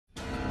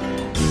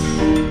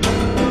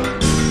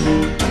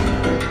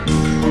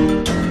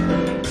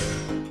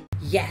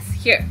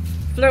Here,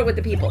 flirt with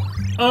the people.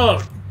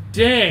 Oh,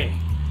 dang.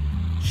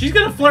 She's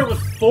gonna flirt with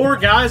 4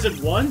 guys at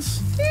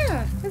once?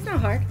 Yeah, it's not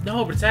hard.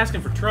 No, but it's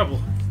asking for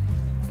trouble.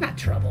 It's not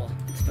trouble.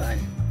 It's fun.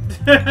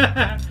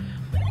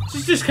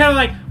 She's just kind of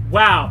like,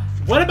 wow,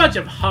 what a bunch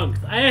of hunks.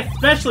 I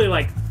especially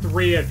like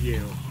 3 of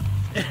you.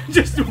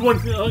 Just one,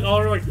 all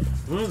are like,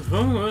 who's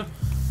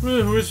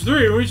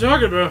 3? What are you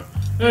talking about?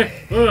 Hey,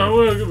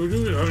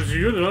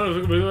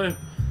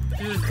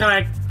 she's just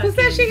kind of like, who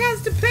says she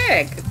has to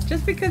pick?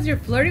 Just because you're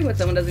flirting with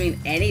someone doesn't mean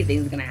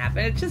anything's gonna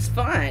happen. It's just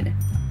fun.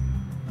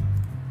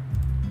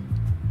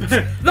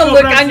 The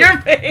look on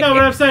your face. No,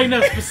 but I'm saying,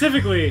 no,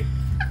 specifically,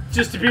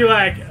 just to be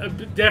like,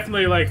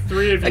 definitely like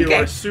 3 of you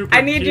are super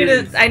I need you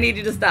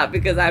to stop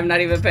because I'm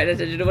not even paying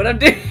attention to what I'm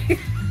doing.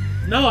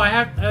 No,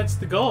 that's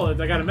the goal.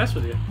 I gotta mess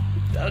with you.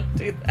 Don't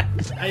do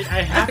that. I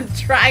have. I'm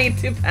trying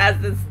to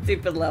pass this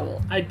stupid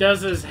level. I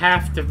does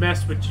have to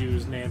mess with you,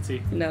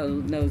 Nancy.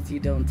 No, you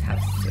don't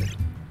have to.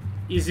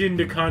 He's in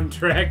the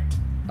contract.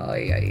 Oh,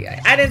 yeah.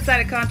 I didn't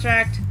sign a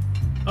contract.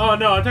 Oh,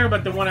 no, I'm talking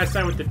about the one I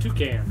signed with the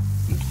toucan.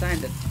 You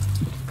signed a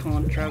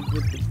contract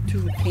with the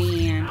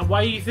toucan.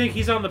 Why do you think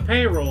he's on the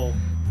payroll?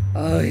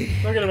 Oh,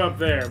 look at him up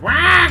there.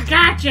 Wow,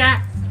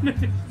 gotcha!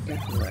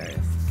 It's hilarious.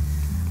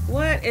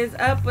 What is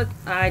up with...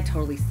 I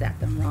totally set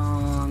them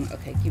wrong.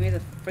 Okay, give me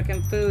the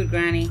freaking food,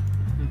 Granny.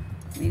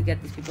 I need to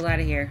get these people out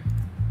of here.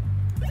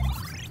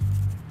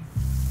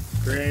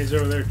 Granny's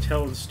over there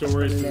telling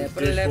stories to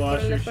the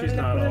dishwasher. She's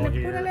not all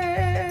here.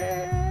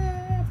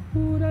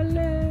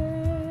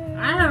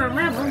 I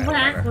remember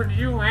back when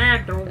you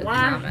had to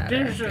wash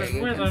dishes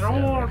with an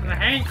old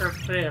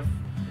handkerchief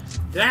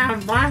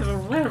down by the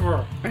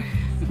river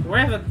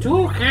where the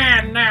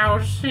toucan now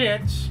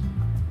sits.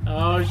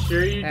 Oh,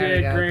 sure you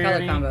did, Granny.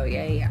 Color combo,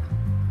 yeah.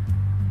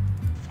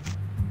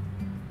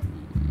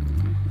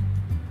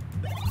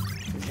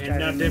 And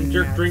now them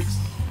jerk drinks.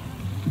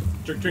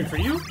 Jerk drink for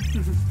you?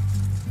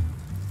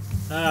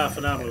 Ah,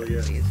 phenomenal,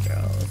 yeah. These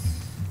girls.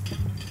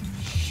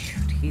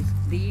 Shoot,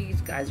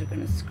 these guys are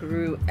gonna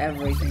screw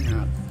everything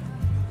up.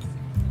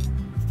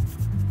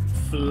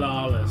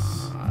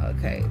 Flawless.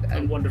 Okay.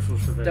 A wonderful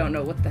survey. Don't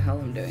know what the hell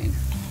I'm doing.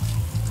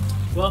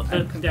 Well,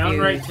 at the down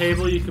right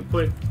table, you could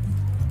put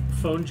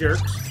phone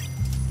jerks.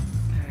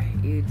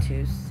 Alright, you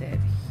two sit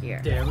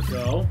here. There we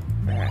go.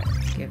 Alright,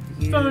 give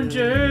you... Phone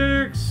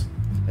jerks!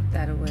 Put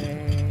that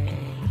away.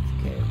 Let's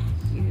give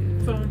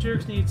you... Phone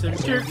jerks need some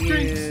jerk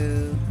drinks.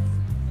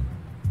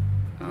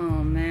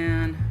 Oh,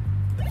 man.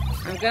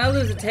 I'm gonna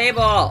lose a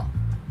table!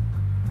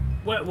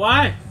 What?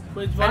 Why?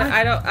 Why?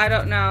 I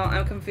don't know.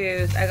 I'm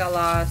confused. I got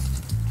lost.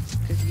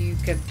 Because you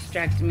kept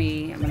distracting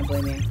me. I'm gonna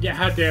blame you. Yeah,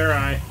 how dare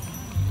I?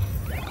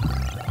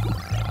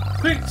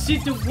 Quick,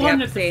 seat the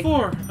one at the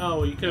 4. Oh,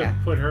 well, you could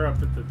have put her up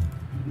at the...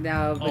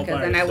 No, because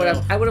then I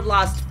would have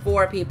lost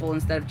 4 people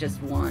instead of just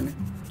 1.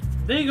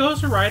 There you go,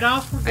 so right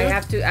off. I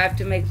have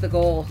to make the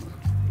goal.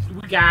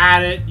 We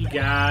got it. You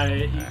got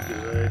it. You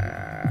good.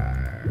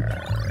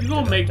 You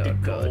gonna make the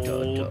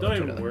goal. Don't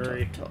even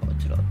worry.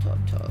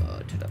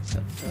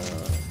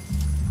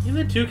 And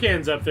the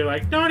toucan's up there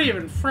like, don't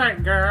even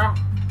fret, girl.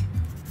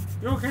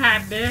 You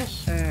got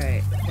this.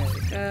 Alright, there we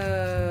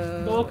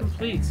go. Goal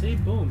complete. See,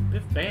 boom,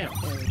 biff, bam.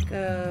 There we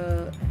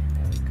go, and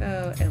there we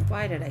go. And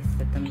why did I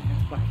set them there?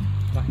 Why?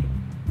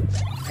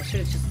 I should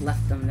have just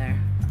left them there.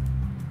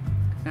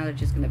 Now they're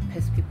just gonna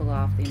piss people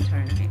off the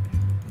entire night.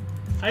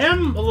 I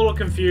am a little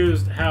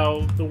confused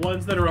how the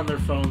ones that are on their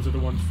phones are the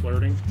ones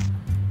flirting.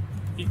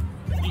 You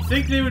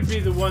think they would be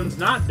the ones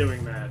not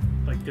doing that?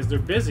 Like, because they're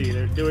busy.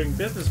 They're doing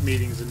business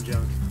meetings and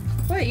junk.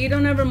 What, you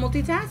don't ever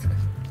multitask?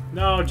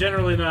 No,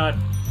 generally not.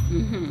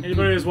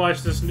 Anybody who's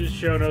watched this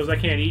show knows I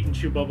can't eat and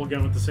chew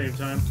bubblegum at the same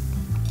time.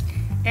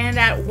 And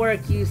at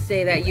work you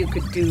say that you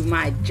could do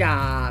my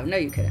job. No,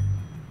 you couldn't.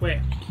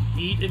 Wait,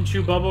 eat and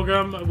chew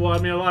bubblegum? Well, I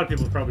mean, a lot of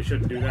people probably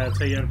shouldn't do that. That's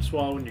how you end up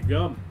swallowing your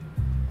gum.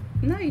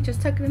 No, you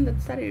just tuck it in the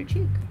side of your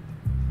cheek.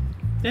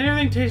 Then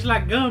everything tastes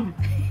like gum.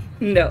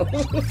 No.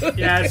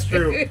 Yeah, that's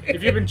true.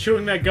 If you've been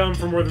chewing that gum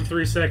for more than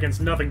 3 seconds,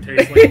 nothing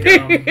tastes like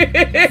gum.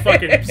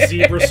 Fucking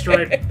zebra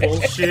stripe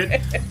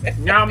bullshit.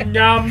 Nom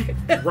nom.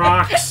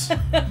 Rocks.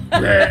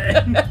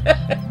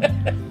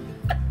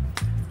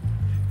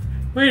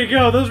 Way to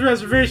go. Those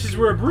reservations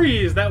were a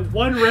breeze. That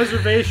one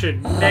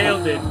reservation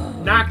nailed it.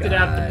 Knocked it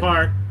out the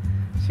park.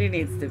 She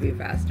needs to be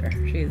faster.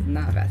 She's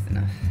not fast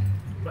enough.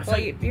 Well,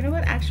 you know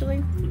what,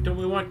 actually? Don't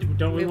we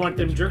want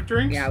them jerk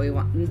drinks? Yeah, we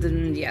want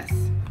them, yes.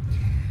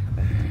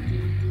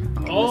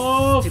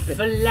 Oh,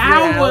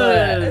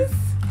 flowers!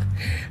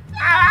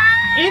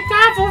 It's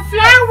all for flowers!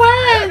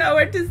 I don't know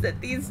where to set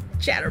these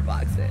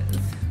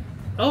chatterboxes.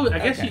 Oh, I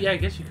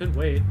guess you could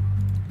wait.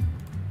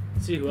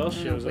 Let's see who else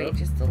shows wait up.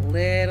 Just a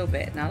little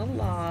bit, not a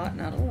lot,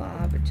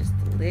 but just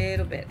a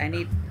little bit. I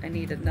need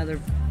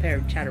another pair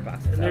of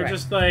chatterboxes. And they're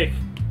just like,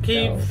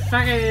 keep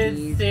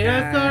fucking see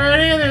us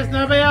already. There's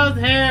nobody else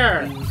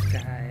here. These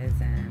guys,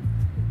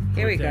 and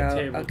here we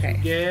go. Okay.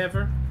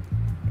 Together.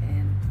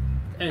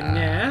 And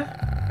now.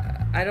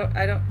 I don't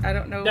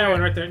know. That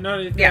one right there. No,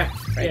 yeah,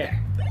 right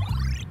there.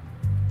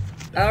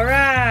 All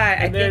right,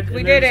 I think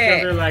we did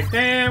it. They're like,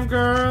 damn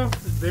girl.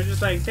 They're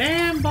just like,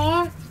 damn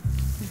boy.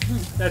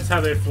 That's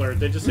how they flirt.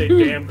 They just say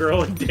damn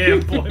girl and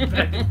damn boy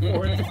back and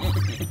forth.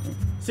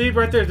 See,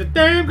 right there's the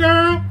damn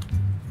girl.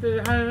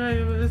 The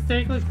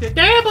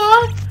damn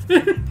boy.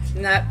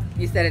 No,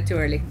 you said it too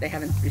early. They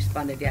haven't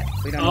responded yet.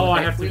 We don't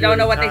know. We don't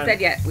know what they said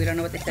yet. We don't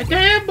know what they said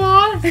yet. Damn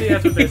boy. See,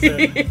 that's what they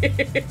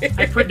said.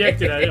 I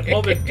predicted it. I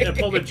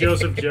pulled a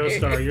Joseph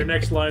Joestar. Your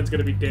next line's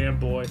gonna be damn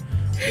boy.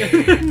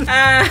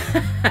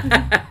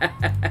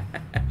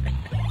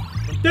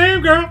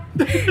 Damn girl.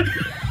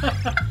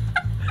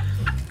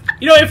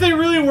 You know, if they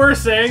really were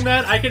saying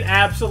that, I can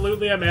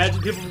absolutely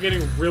imagine people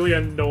getting really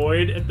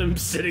annoyed at them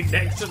sitting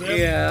next to them.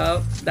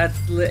 Yeah,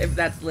 if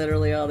that's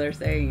literally all they're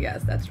saying,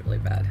 yes, that's really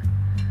bad.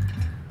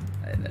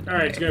 All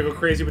right, you gotta go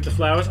crazy with the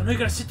flowers. Oh no, you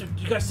gotta sit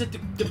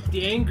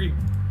the angry.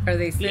 Are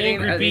they sitting?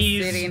 Angry Are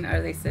bees. they sitting?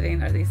 Are they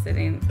sitting? Are they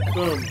sitting?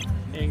 Boom,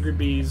 angry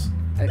bees.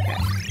 Okay,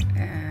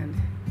 and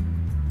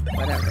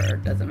whatever,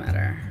 doesn't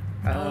matter.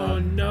 Oh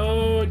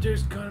no, they're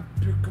gonna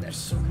be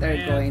so mad.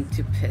 They're going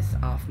to piss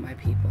off my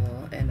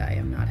people, and I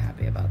am not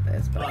happy about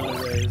this. But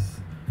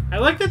always. I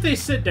like that they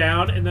sit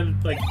down and then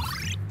like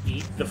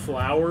eat the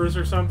flowers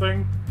or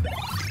something.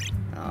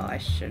 Oh, I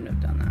shouldn't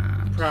have done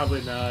that.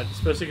 Probably not,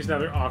 especially because now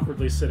they're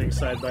awkwardly sitting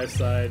side by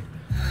side,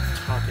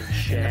 talking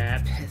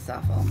shit. Piss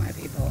off all my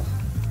people.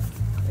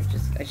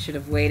 I should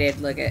have waited.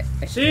 Look at.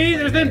 See,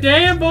 there's them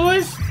damn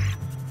boys.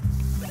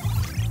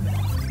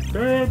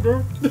 Damn,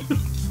 bro.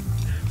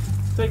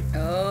 Like,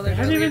 oh, they're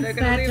gonna leave. They're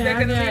gonna leave.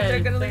 They're gonna leave. They're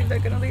gonna leave. They're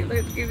gonna leave.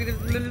 Let's give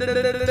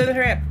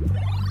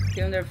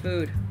them their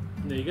food.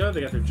 There you go.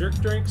 They got their jerk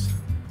drinks.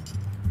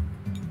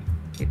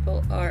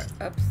 People are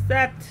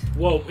upset.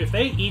 Whoa! If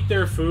they eat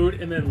their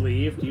food and then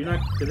leave, do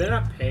they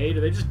not pay? Do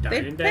they just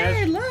dine and dash?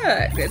 They pay.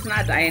 Look, it's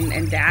not dine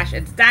and dash.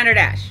 It's dine or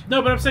dash.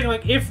 No, but I'm saying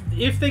like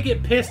if they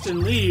get pissed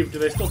and leave, do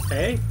they still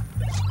pay?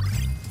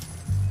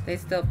 They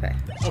still pay.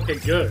 Okay,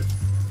 good.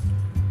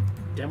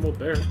 Damn old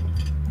bear.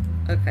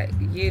 Okay,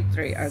 you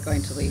three are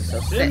going to leave,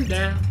 so sit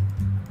down.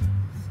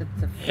 Sit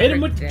the hit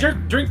him with down.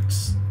 Jerk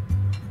drinks.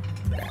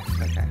 There,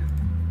 okay.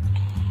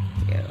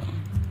 You.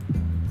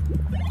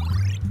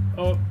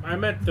 Oh, I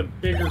meant the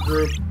bigger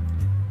group.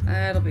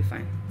 It'll be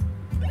fine.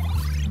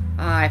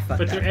 I fucked up.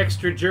 But they're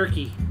extra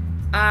jerky.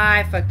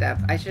 I fucked up.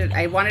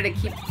 I wanted to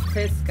keep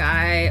this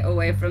guy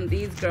away from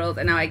these girls,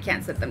 and now I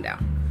can't sit them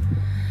down.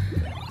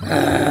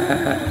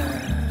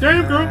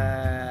 Damn, girl.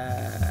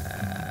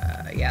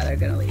 Yeah, they're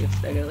gonna leave.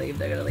 They're gonna leave.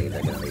 They're gonna leave.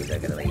 They're gonna leave. They're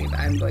gonna leave.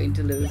 I'm going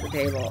to lose the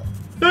table.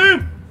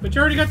 Damn! But you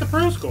already got the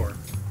pro score.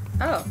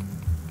 Oh.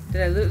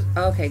 Did I lose?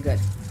 Okay, good.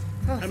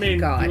 Oh, I mean,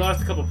 God. you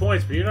lost a couple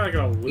points, but you're not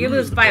gonna lose. You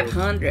lose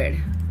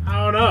 500. I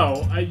don't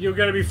know. You're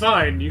gonna be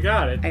fine. You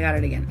got it. I got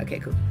it again. Okay,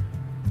 cool.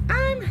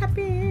 I'm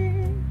happy.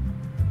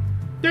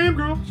 Damn,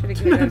 girl. Should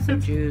have given them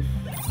some juice.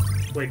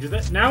 Wait, does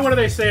that? Now what do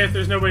they say if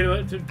there's nobody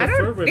to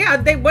flirt with? Yeah,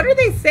 what do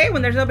they say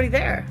when there's nobody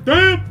there?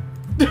 Damn!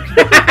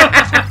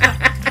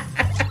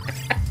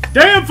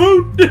 Damn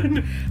food!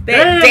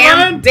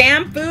 Damn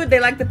food.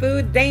 They like the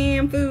food.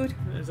 Damn food.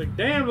 It's like,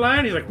 damn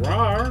lion. He's like,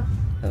 rawr.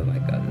 Oh my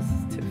god, this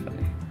is too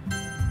funny.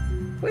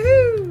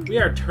 Woohoo! We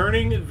are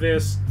turning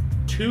this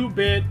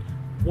 2-bit,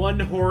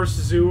 1-horse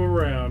zoo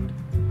around.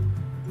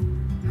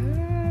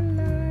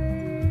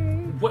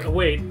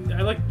 Wait,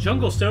 I like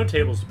jungle stone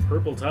tables,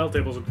 purple tile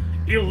tables, and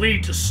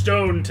elite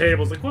stone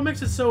tables. Like, what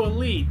makes it so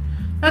elite?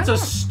 That's a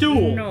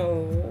stool.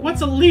 No.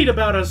 What's elite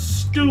about a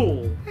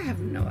stool? I have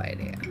no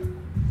idea.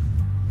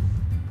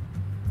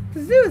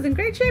 The zoo is in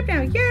great shape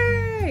now.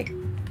 Yay!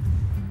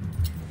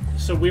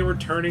 So we were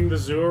turning the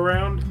zoo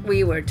around?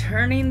 We were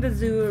turning the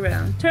zoo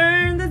around.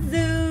 Turn the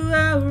zoo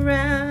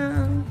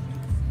around.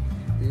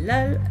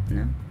 No?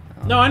 Oh.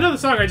 No, I know the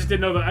song. I just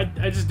didn't know the.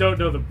 I just don't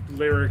know the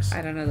lyrics.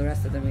 I don't know the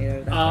rest of them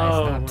either. That's why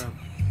I stopped.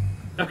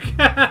 Well. Okay.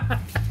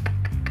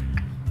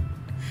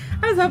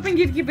 I was hoping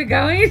you'd keep it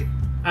going.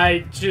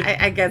 I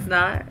guess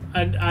not.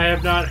 I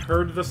have not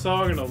heard the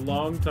song in a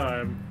long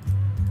time.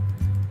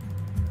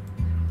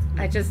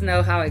 I just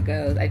know how it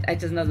goes. I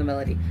just know the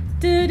melody.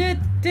 Hand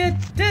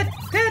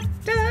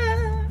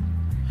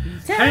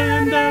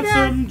out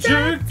some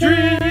jerk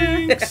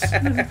drinks.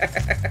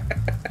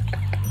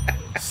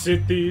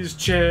 Sit these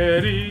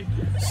chatty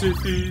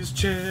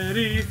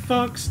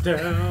fucks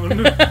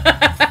down.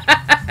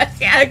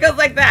 Yeah, it goes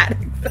like that.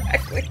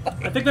 Exactly.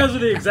 I think those are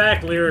the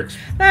exact lyrics.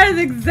 That is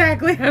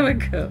exactly how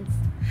it goes.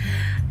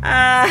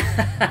 That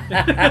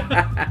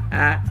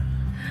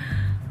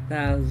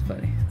was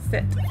funny.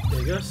 Sit. There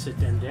you go. Sit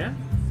them down.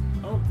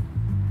 Oh.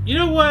 You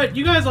know what?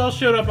 You guys all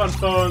showed up on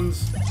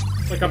phones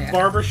like a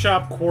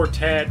barbershop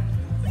quartet.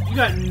 You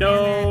got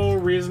no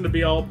reason to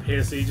be all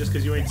pissy just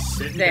because you ain't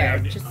sitting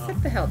down. Just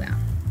sit the hell down.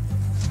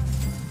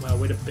 Wow,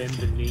 way to bend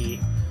the knee.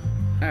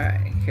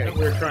 Alright, here we go.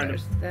 We're trying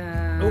There's to...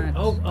 that.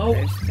 Oh.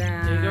 There's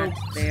that. There you go.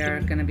 They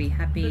are gonna be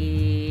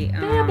happy.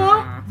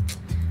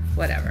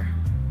 Whatever.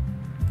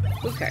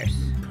 Who cares?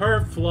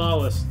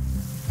 Flawless.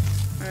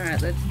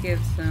 Alright, let's give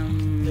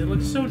some... It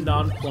looks so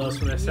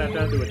nonplussed when I sat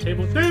down to a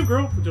table. Damn,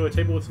 girl! To a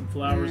table with some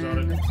flowers on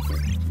it.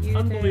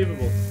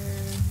 Unbelievable.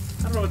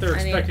 I don't know what they're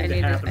expecting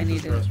to happen I in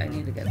need this restaurant. I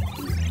need to get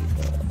these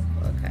people.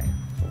 Okay,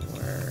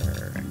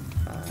 4 and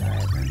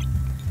 5 and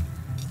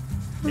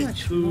how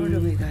much more do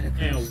we gotta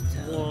go?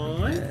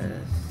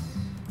 One.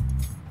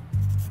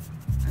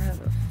 I have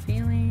a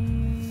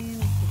feeling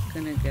it's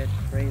gonna get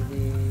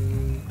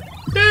crazy.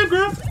 Damn,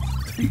 girl!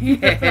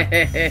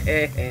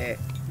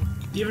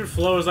 Even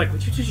Flo is like,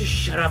 would you just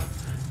shut up?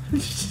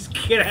 Just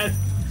get out.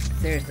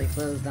 Seriously,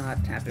 Flo's not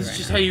happy This right is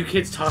just now. how you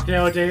kids talk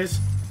nowadays.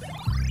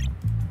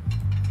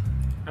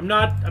 I'm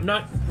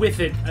not with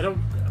it.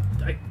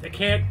 I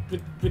can't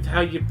with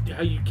how you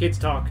kids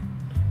talk.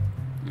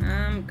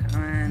 I'm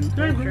coming.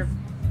 Hold your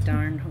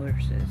darn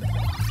horses.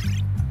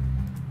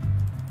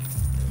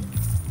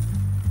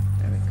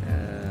 There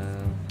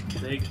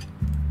we go.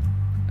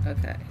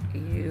 Okay,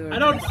 you are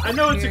I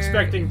know it's here.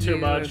 expecting too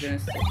much You are gonna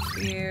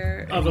sit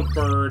here. of a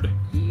bird,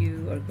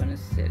 You are gonna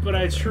sit. but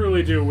I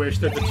truly do wish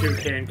that the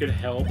toucan could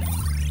help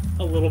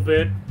a little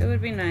bit. It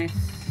would be nice.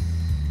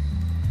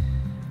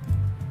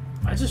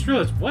 I just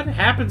realized, what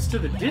happens to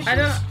the dishes?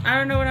 I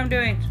don't know what I'm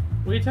doing.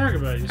 What are you talking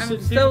about? You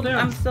sit I'm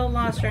down. so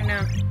lost right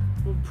now.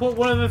 We'll put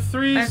one of the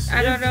threes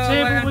I don't at the know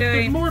table what I'm with the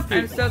doing. more people.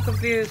 I'm so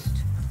confused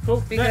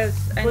because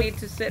I need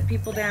to sit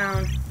people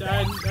down,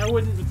 I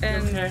wouldn't.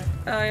 and Okay.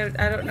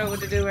 I don't know what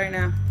to do right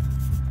now.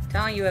 I'm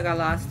telling you, I got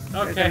lost.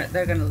 Okay.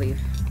 They're gonna leave.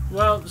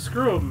 Well,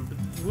 screw them.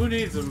 Who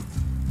needs them?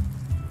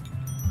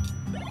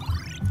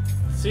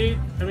 See,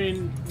 I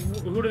mean,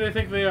 who do they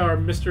think they are,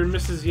 Mr. and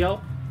Mrs.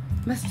 Yelp?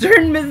 Mr.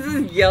 and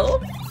Mrs.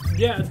 Yelp?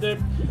 Yeah,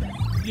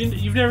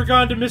 you've never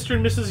gone to Mr.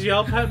 and Mrs.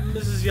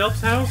 Mrs.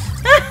 Yelp's house?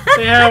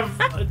 They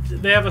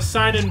have a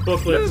sign-in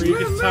booklet where you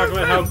can talk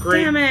about how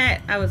great. Damn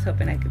it! I was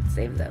hoping I could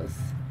save those.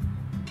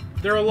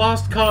 They're a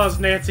lost cause,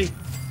 Nancy.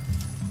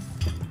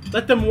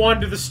 Let them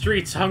wander the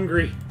streets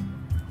hungry.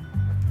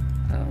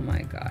 Oh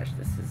my gosh,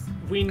 this is.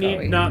 We need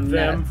going not nuts.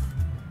 them.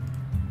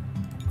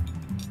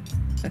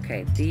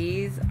 Okay,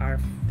 these are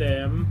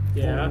Them,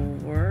 yeah.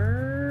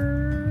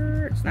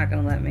 4. It's not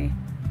gonna let me.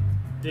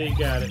 They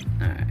got it.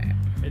 Alright.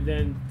 And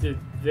then did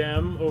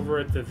them over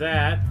at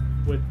that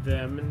with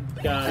them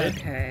and got it.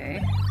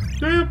 Okay.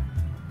 Yep.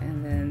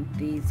 And then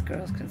these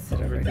girls can sit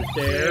Over over to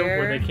here. there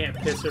where they can't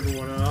piss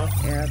everyone off.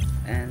 Yep.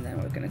 And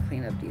then we're gonna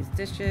clean up these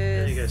dishes.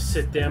 And you gotta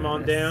sit them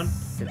on down.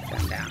 Sit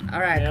them down.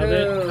 Alright, Nailed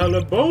it. cool.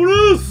 Color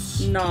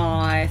bonus!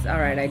 Nice.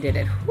 Alright, I did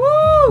it.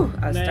 Woo!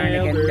 I was starting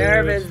to Nailed get it.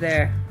 nervous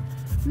there.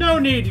 No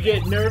need to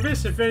get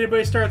nervous. If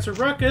anybody starts a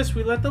ruckus,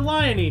 we let the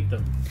lion eat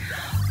them.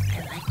 I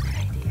like that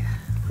idea.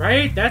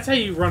 Right? That's how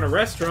you run a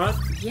restaurant.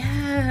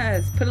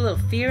 Yes. Put a little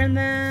fear in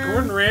them.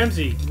 Gordon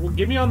Ramsay, well,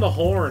 get me on the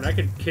horn. I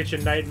could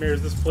kitchen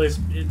nightmares this place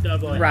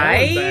like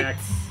Right? hell and back.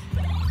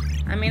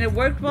 I mean, it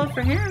worked well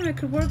for him. It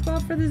could work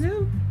well for the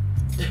zoo.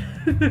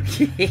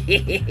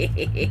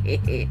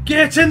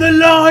 Get in the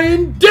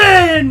lion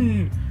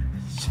den!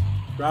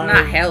 Right.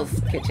 Not Hell's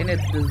Kitchen,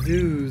 it's the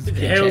zoo's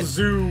kitchen. Hell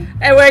Zoo.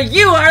 And where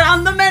you are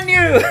on the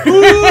menu!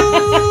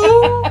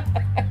 Ooh!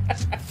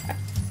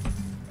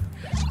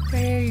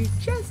 Where you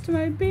just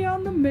might be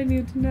on the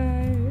menu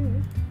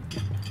tonight.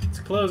 It's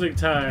closing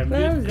time.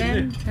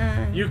 Closing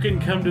time. You can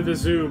come to the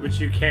zoo, but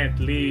you can't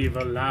leave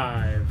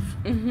alive.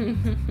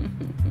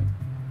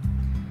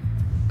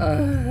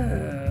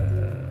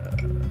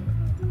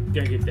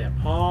 Gotta get that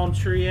palm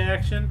tree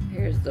action.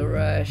 Here's the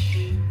rush.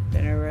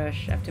 Dinner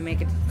rush. I have to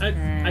make it to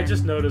 10. I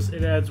just noticed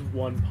it adds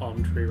one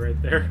palm tree right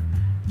there.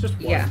 Just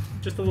one. Yeah.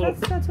 Just a little.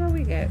 That's what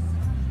we get.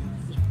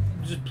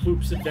 Just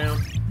ploops it down.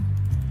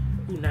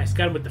 Ooh, nice.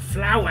 Got him with the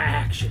flower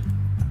action.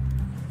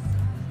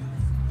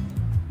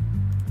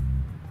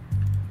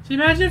 See,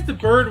 imagine if the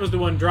bird was the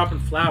one dropping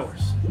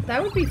flowers.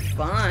 That would be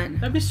fun.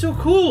 That'd be so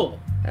cool.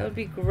 That would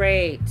be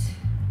great.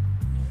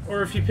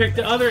 Or if you picked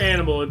the other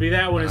animal, it'd be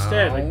that one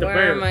instead, like the where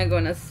bear. am I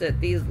going to sit?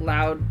 These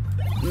loud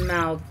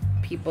mouth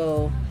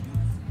people.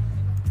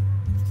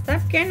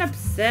 Stop getting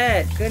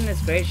upset.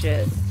 Goodness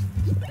gracious.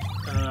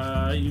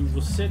 You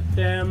will sit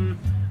them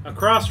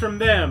across from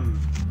them.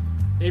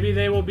 Maybe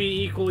they will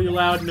be equally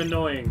loud and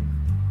annoying.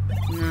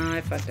 No, I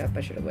fucked up.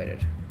 I should have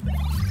waited.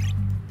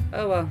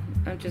 Oh well,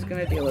 I'm just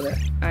gonna deal with it.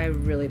 I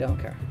really don't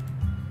care.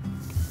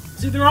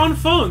 See, they're on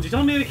phones. You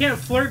telling me they can't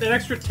flirt an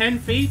extra 10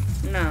 feet?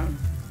 No.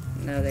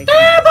 No, they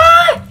can't.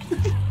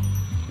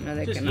 No,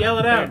 they Just cannot. yell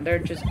it out. They're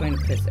just going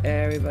to piss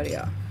everybody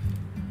off.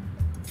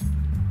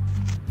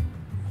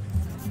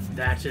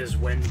 That is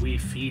when we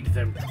feed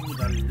them to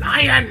the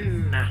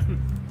lion!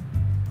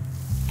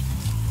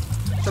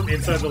 From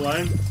inside the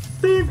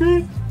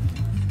lion.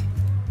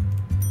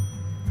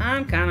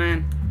 I'm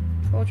coming.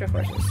 Hold your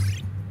horses.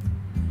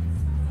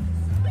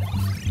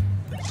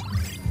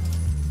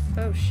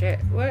 Oh shit.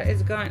 What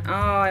is going on?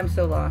 Oh, I'm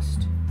so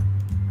lost.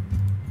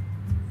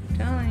 I'm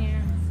telling you.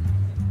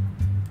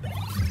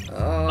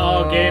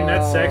 Oh, game,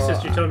 that's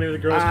sexist. You're telling me the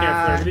girls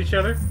can't flirt with each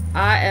other?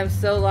 I am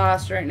so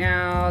lost right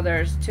now.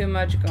 There's too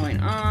much going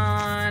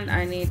on.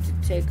 I need to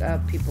take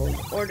up people's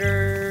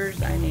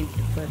orders. I need to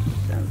put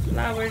some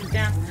flowers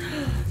down.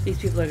 These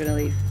people are gonna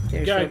leave.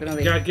 They're so gonna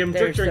leave. Gotta give them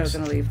They're drink drinks. so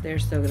gonna leave. They're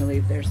so gonna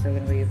leave. They're so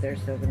gonna leave. They're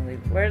so gonna leave.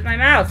 Where's my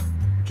mouse?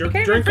 Drink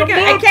I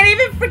them can't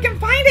even freaking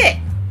find it.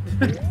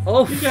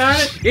 Oh, you got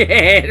it.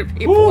 Shit.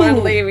 People are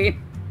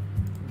leaving.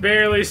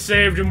 Barely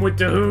saved him with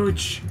the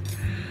hooch.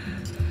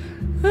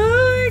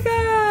 Oh my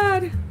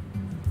god.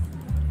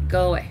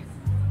 Go away.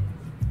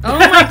 Oh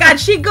my god,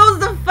 she goes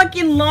the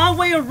fucking long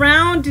way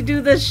around to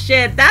do this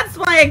shit. That's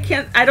why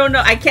I don't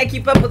know. I can't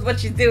keep up with what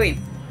she's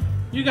doing.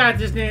 You got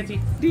this, Nancy.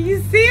 Do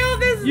you see all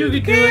this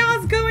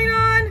chaos going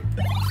on?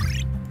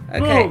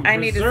 Okay, Boom, I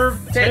need to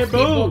sit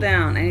people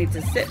down. I need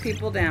to sit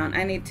people down.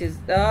 I need to...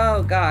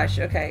 Oh, gosh.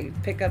 Okay,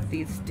 pick up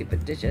these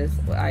stupid dishes.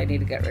 I need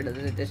to get rid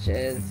of the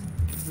dishes.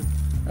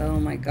 Oh,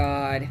 my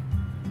God.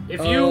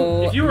 If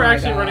you were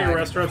actually running a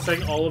restaurant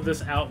saying all of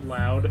this out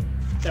loud,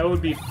 that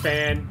would be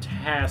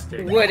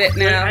fantastic. Would it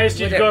now? I just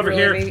need to go over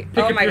here, pick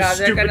oh up my your god,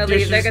 they're gonna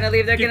leave, dishes, they're gonna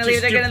leave, they're gonna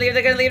leave, they're gonna leave,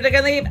 they're gonna leave, they're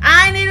gonna leave.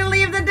 I need to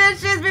leave the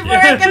dishes before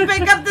I can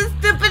pick up the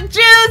stupid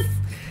juice!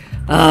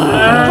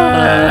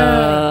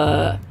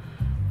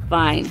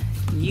 Fine.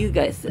 You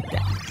guys sit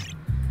down.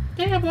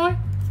 Yeah, boy.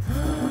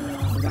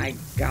 Oh my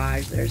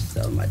gosh, there's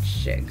so much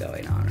shit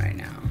going on right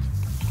now.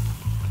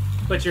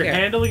 But you're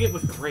handling it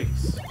with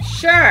grace.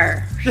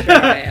 Sure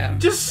I am.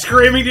 Just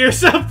screaming to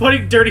yourself,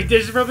 putting dirty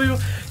dishes from people.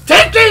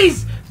 Take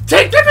these!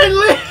 Take them and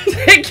leave!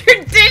 Take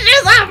your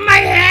dishes off my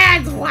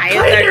hands! Why is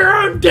Clean there your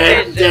own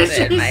damn dishes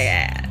in my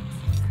hands?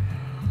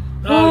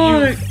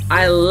 Oh, you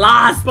I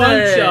lost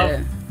bunch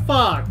of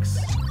fucks.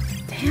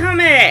 Damn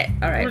it!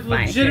 Alright, We're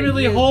fine.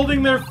 legitimately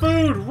holding their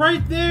food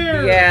right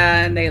there.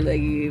 Yeah, and they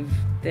leave.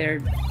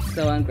 They're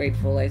so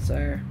ungrateful, I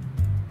swear.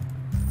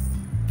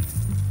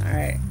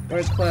 Alright,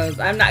 we're closed.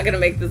 I'm not gonna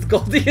make this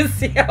goal. Do you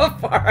see how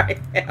far I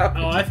am?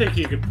 Oh, I think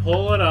you could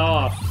pull it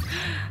off.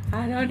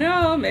 I don't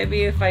know.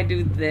 Maybe if I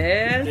do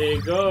this. There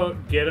you go.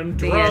 Get them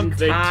drunk.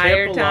 The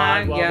entire they tip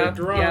time. a lot while they're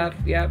drunk.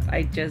 Yep.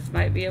 I just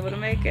might be able to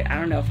make it. I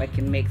don't know if I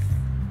can make,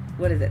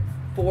 what is it,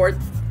 $4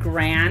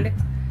 grand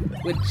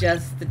with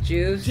just the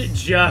juice?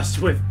 Just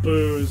with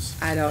booze.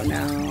 I don't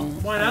know.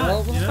 Why not?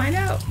 Well, we'll find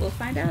out. We'll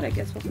find out. I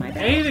guess we'll find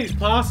out. Anything's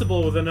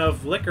possible with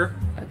enough liquor.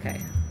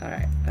 Okay.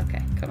 Alright.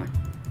 Okay. Come on.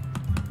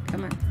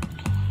 Come on.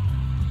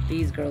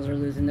 These girls are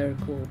losing their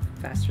cool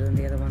faster than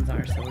the other ones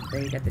are, so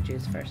they get the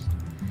juice first.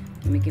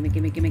 Gimme.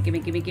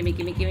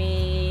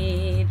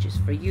 Juice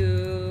for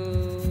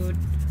you.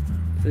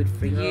 Food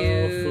for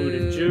you. Food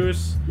and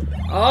juice.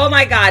 Oh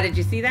my god, did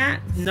you see that?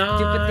 Nice.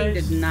 Stupid thing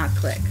did not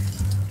click.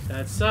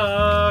 That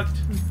sucked.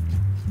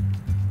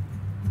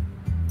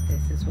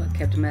 This is what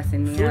kept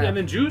messing me Food up. and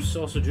then juice.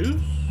 Also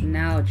juice.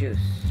 Now juice.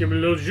 Give me a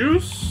little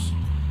juice.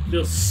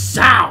 Little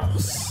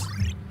sauce.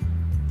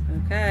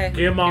 Okay.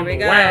 Get him on here we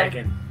the go.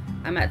 wagon.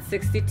 I'm at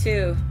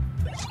 62.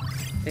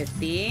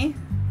 50.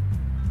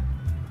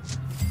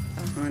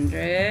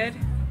 100.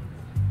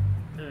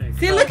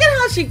 See, look at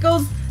how she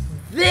goes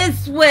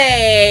this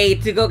way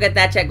to go get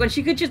that check when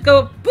she could just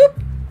go boop.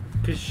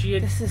 Cause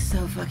this is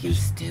so fucking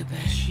stupid.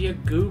 She a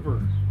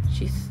goober.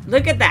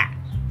 Look at that.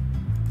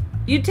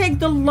 You take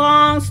the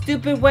long,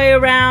 stupid way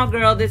around,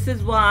 girl. This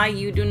is why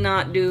you do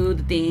not do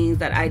the things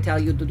that I tell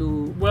you to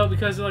do. Well,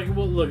 because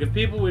look, if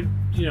people would,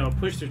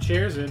 push their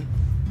chairs in.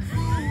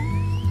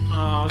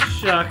 Oh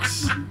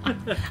shucks.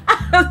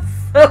 I'm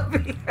so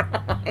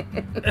behind.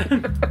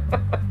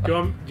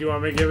 Do you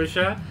want me to give it a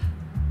shot?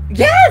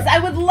 Yes, I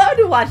would love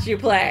to watch you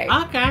play.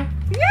 Okay.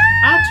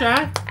 Yeah. I'll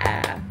try.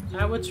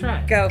 I would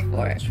try. Go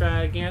for it.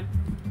 Try again.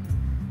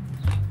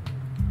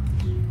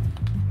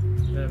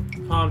 The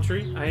palm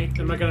tree. I'm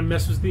not gonna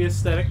mess with the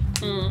aesthetic.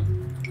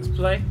 Let's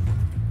play.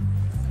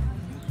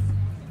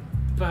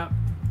 Bop,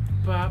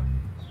 bop,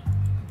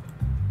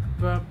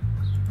 bop,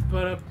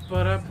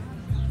 but up.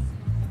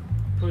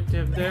 Put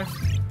them there.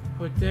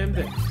 Put them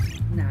there.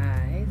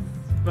 Nice.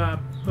 Bop,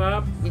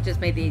 bop. You just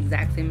made the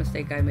exact same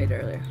mistake I made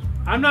earlier.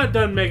 I'm not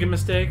done making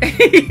mistakes.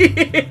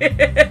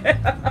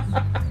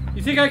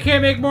 You think I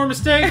can't make more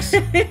mistakes?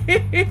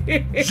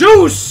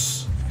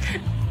 Juice!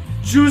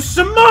 Juice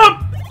them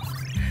up!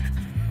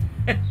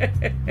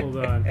 Hold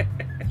on.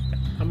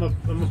 I'm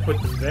gonna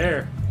put them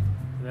there.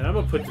 And then I'm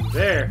gonna put them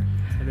there.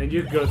 And then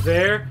you go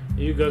there, and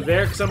you go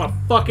there, because I'm a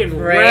fucking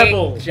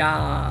rebel. Great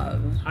job.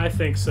 I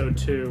think so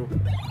too.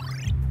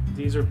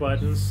 These are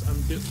buttons.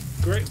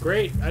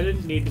 Great. I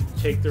didn't need to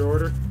take their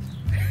order.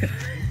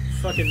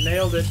 Fucking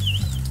nailed it.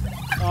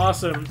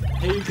 Awesome.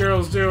 How you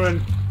girls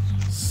doing?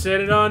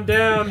 Sit it on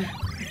down.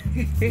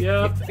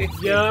 Yup.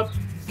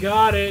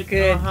 Got it.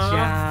 Good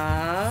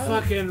job.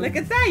 Fucking. Look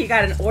at that. You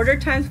got an order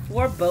times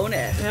 4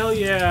 bonus. Hell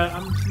yeah.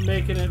 I'm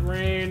making it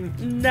rain.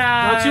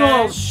 Nice. Don't you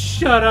all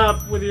shut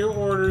up with your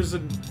orders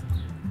and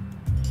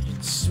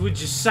with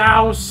your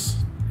sauce.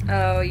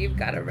 Oh, you've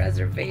got a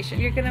reservation.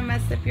 You're gonna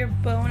mess up your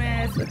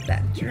bonus with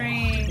that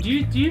drink. Do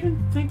you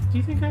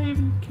think I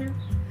even care?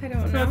 I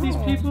don't about know. These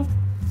people?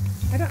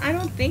 I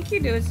don't think you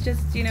do. It's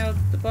just,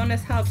 the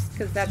bonus helps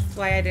because that's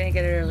why I didn't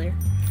get it earlier.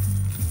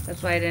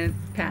 That's why I didn't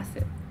pass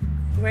it.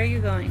 Where are you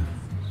going?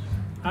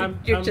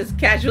 You're just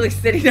casually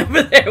sitting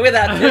over there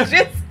without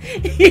dishes.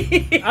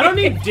 I don't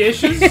need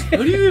dishes.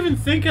 Who do you even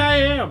think I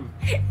am?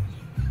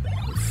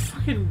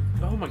 Fucking,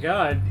 oh my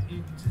god.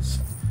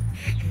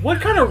 What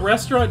kind of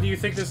restaurant do you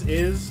think this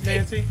is,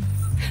 Nancy?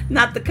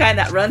 Not the kind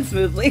that runs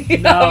smoothly.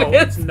 No,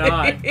 it's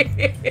not.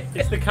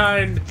 It's the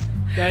kind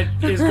that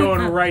is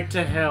going right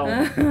to hell.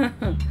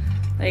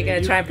 Are you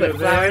gonna try and put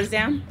flowers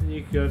down?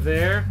 You can go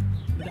there.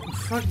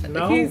 Fuck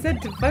no. He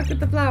said to fuck with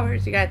the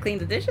flowers. You gotta clean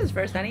the dishes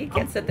first, honey. You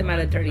can't set them at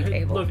a dirty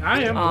table. Look,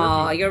 I am.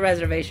 Oh, your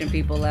reservation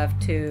people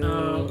left too.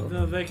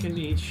 No, they can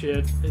eat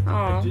shit.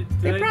 Oh,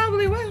 they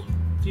probably will.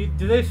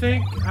 Do they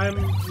think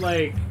I'm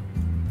like,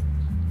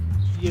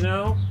 you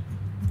know?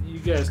 You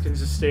guys can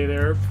just stay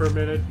there for a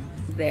minute.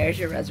 There's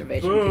your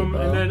reservation. Boom,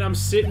 people. and then I'm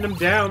sitting them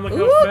down. Look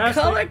Ooh, how fast.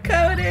 Color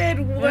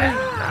coded.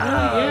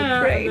 Wow. Yeah,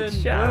 Great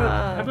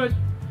job.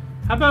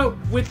 How about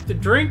with the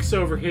drinks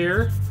over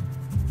here?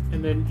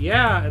 And then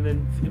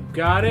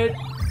got it.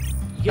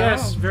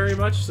 Yes, very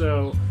much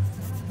so.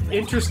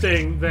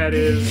 Interesting. That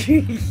is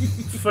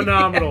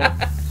phenomenal.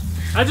 Yeah.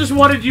 I just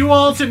wanted you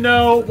all to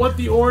know what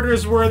the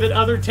orders were that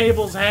other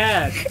tables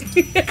had,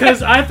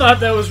 because I thought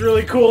that was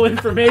really cool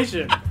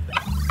information.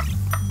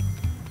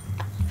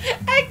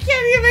 I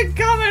can't even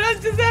comment.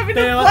 I'm just having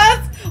a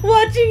blast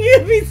watching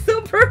you be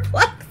so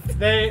perplexed.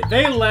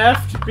 They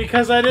left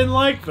because I didn't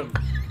like them.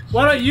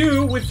 Why don't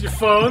you, with your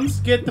phones,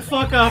 get the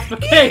fuck off the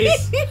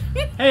case?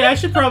 Hey, I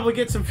should probably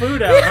get some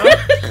food out,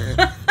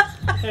 huh?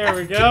 There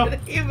we go. I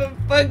can't even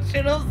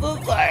function. I'm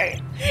so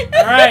sorry.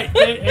 All right,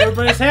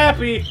 everybody's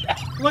happy.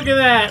 Look at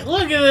that.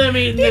 Look at them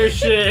eating their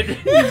shit.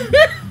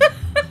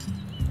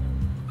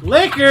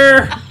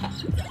 Liquor.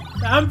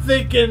 I'm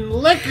thinking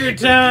liquor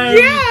time.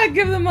 Yeah,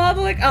 give them all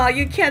the liquor. Oh,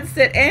 you can't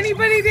sit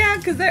anybody down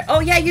because they're.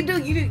 Oh yeah, you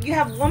do. You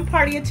have one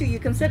party or two. You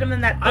can sit them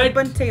in that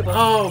open table.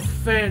 Oh,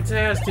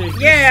 fantastic.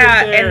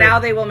 Yeah, and now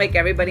they will make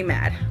everybody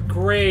mad.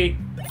 Great.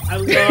 I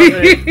love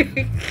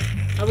it.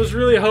 I was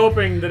really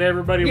hoping that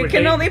everybody would. You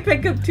can only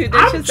pick up 2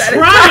 dishes at a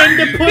time. I'm trying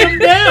to put them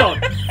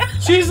down.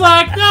 She's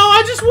like, no,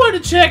 I just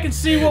wanted to check and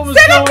see what was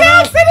going on. Sit it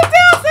down.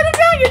 Sit it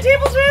down. Your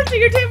tables are empty.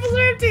 Your tables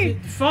are empty.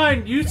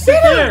 Fine, you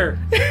sit there.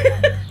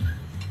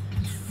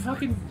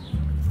 Fucking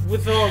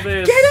with all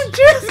this. Get him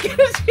juice. Get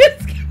him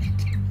juice.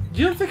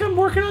 You don't think I'm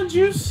working on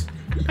juice?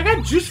 I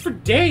got juice for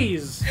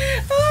days.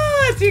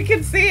 Oh, as you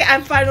can see,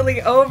 I'm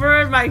finally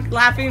over my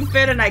laughing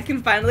fit and I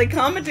can finally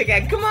comment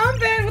again. Come on,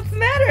 Ben. What's the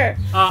matter?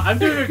 I'm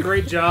doing a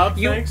great job,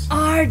 thanks. You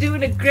are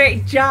doing a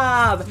great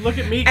job. Look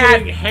at me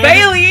getting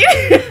Bailey.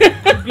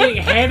 I'm being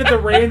handed the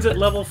reins at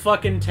level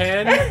fucking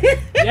 10.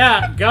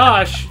 Yeah,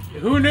 gosh.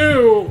 Who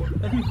knew?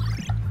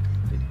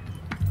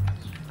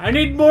 I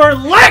need more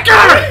liquor!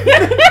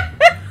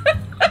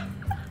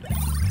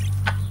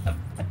 I'm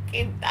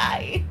fucking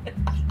dying.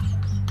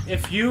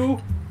 If you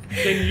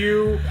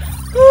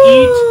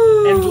eat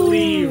and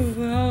leave.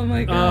 Oh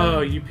my god.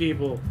 Oh, you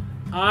people.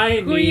 Who are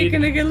you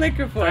gonna get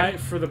liquor for?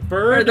 For the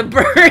bird. For the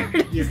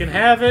bird. You can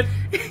have it.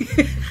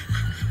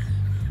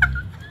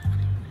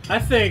 I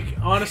think,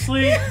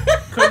 honestly,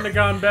 couldn't have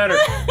gone better.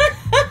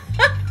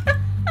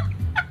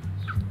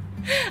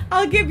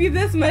 I'll give you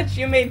this much.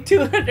 You made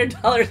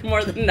 $200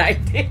 more than I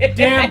did.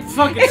 Damn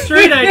fucking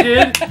straight I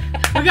did.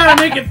 We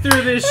gotta make it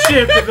through this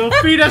ship or they'll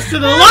feed us to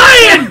the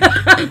lion!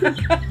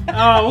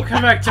 Oh, we'll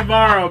come back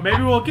tomorrow.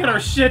 Maybe we'll get our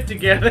shit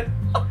together.